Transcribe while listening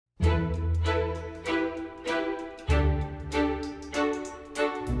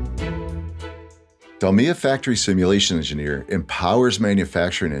Delmia Factory Simulation Engineer empowers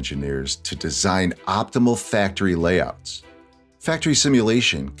manufacturing engineers to design optimal factory layouts. Factory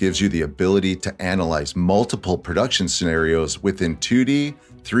simulation gives you the ability to analyze multiple production scenarios within 2D,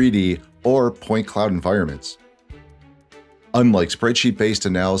 3D, or point cloud environments. Unlike spreadsheet-based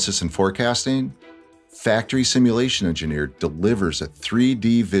analysis and forecasting, Factory Simulation Engineer delivers a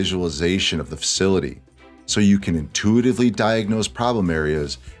 3D visualization of the facility, so you can intuitively diagnose problem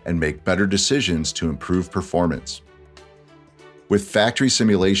areas and make better decisions to improve performance. With factory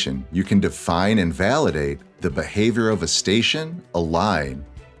simulation, you can define and validate the behavior of a station, a line,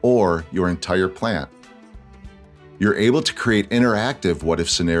 or your entire plant. You're able to create interactive what-if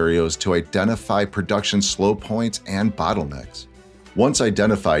scenarios to identify production slow points and bottlenecks. Once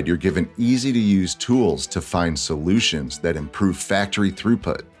identified, you're given easy-to-use tools to find solutions that improve factory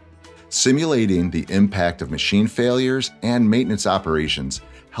throughput. Simulating the impact of machine failures and maintenance operations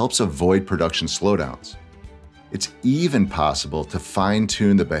helps avoid production slowdowns. It's even possible to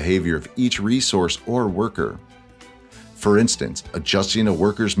fine-tune the behavior of each resource or worker. For instance, adjusting a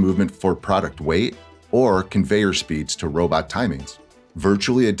worker's movement for product weight or conveyor speeds to robot timings.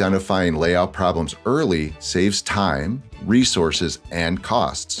 Virtually identifying layout problems early saves time, resources, and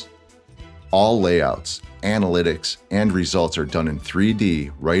costs. All layouts, analytics, and results are done in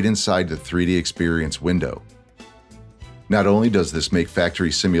 3D right inside the 3D Experience window. Not only does this make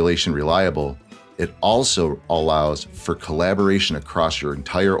factory simulation reliable, it also allows for collaboration across your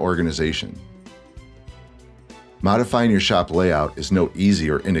entire organization. Modifying your shop layout is no easy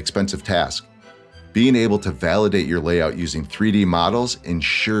or inexpensive task. Being able to validate your layout using 3D models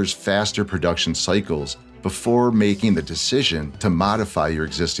ensures faster production cycles before making the decision to modify your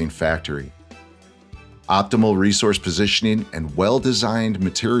existing factory. Optimal resource positioning and well-designed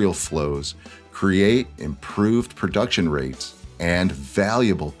material flows create improved production rates and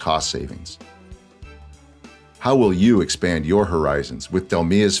valuable cost savings. How will you expand your horizons with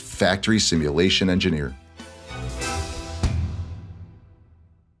Delmia's Factory Simulation Engineer?